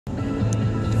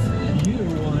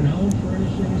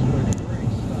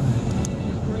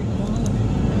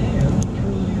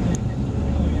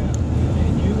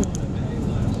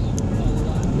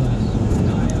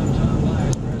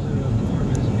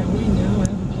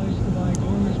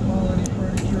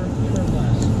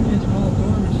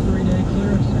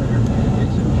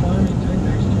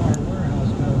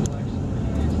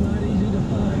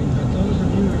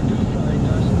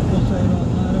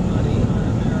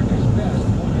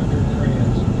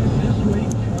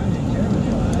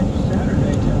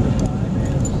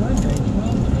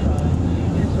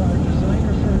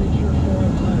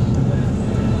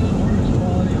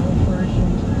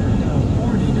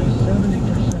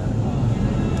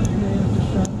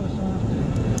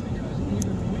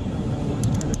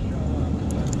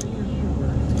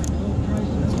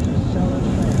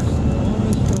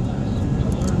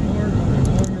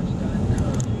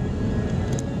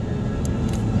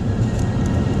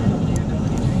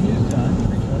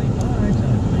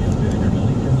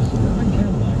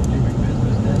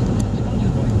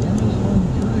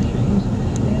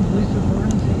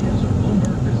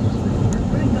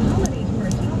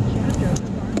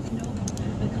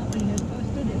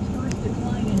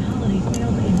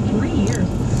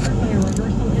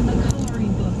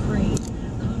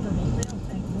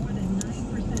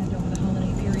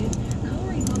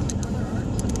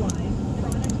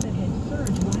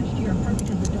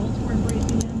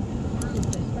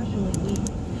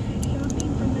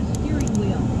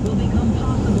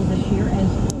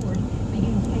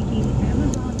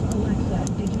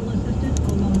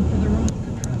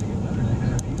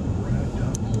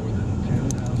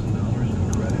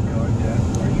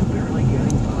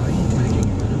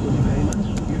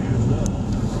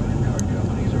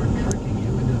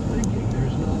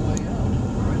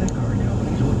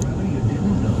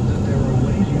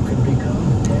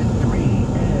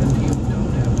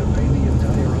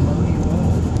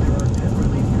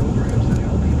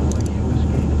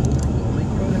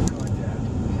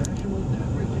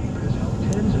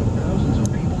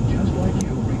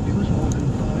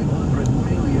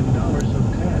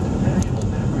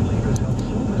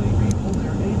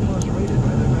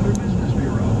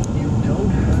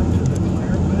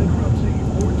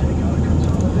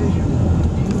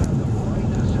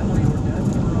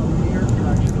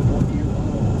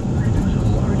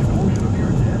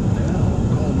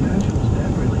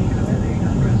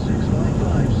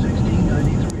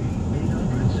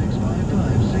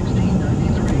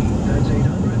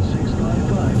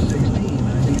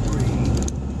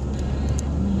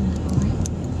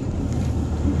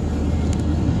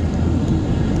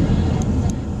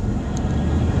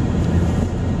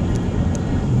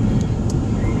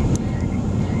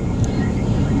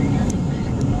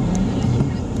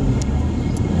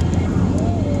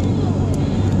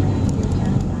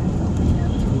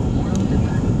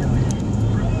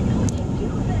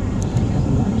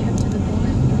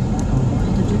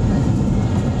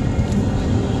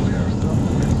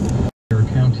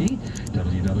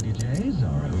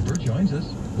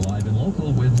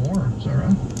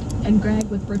And Greg,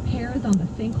 with repairs on the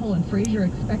sinkhole in Fraser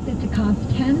expected to cost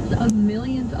tens of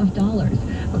millions of dollars,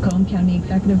 Macomb County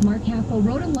Executive Mark Hackel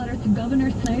wrote a letter to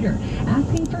Governor Snyder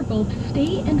asking for both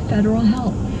state and federal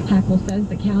help. Hackel says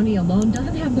the county alone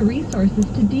doesn't have the resources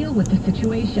to deal with the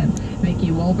situation. Mickey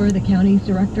Wolber, the county's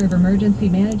Director of Emergency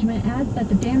Management, adds that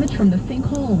the damage from the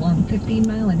sinkhole along 15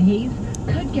 Mile and Hayes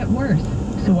could get worse.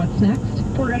 So what's next?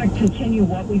 We're going to continue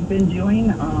what we've been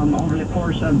doing over the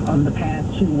course of the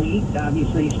past 2 weeks.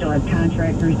 Obviously, you still have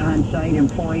contractors on site,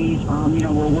 employees.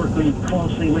 We're working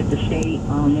closely with the state.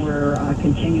 We're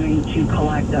continuing to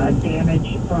collect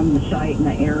damage from the site and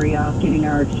the area, getting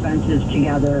our expenses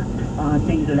together,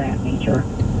 things of that nature.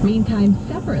 Meantime,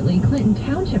 separately, Clinton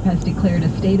Township has declared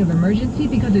a state of emergency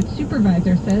because its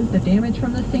supervisor says the damage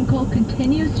from the sinkhole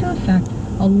continues to affect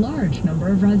a large number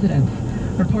of residents.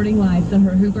 Reporting live,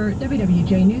 Zahra Huber,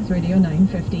 WWJ News Radio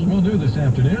 950. Well, new this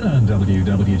afternoon on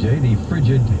WWJ, the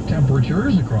frigid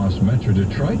temperatures across Metro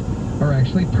Detroit are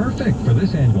actually perfect for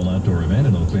this annual outdoor event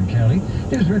in Oakland County.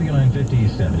 News Radio 950,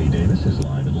 Stephanie Davis is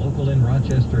live and local in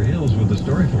Rochester Hills with the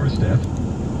story for us, Steph.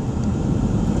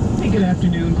 Hey, good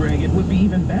afternoon, Greg. It would be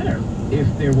even better if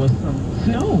there was some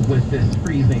snow with this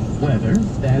freezing weather.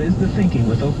 That is the thinking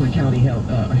with Oakland County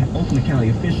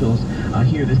officials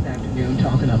here this afternoon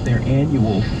talking up their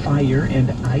annual Fire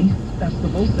and Ice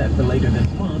Festival set for later this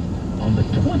month on the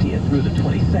 20th through the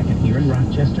 22nd here in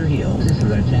Rochester Hills. This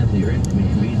is our chance to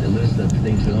read the list of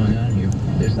things going on here.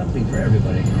 There's something for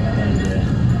everybody.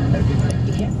 And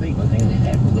you can't think of things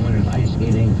that happen. The winter's ice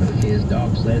skating for the kids,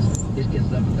 dog sleds. These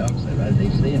kids love the dog sled, right? They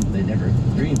see them, but they never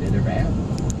dreamed they'd ever have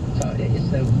them. So it's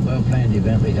it's a well-planned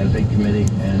event. We got a big committee,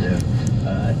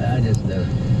 and I just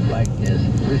like this.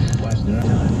 We're just watching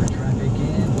it.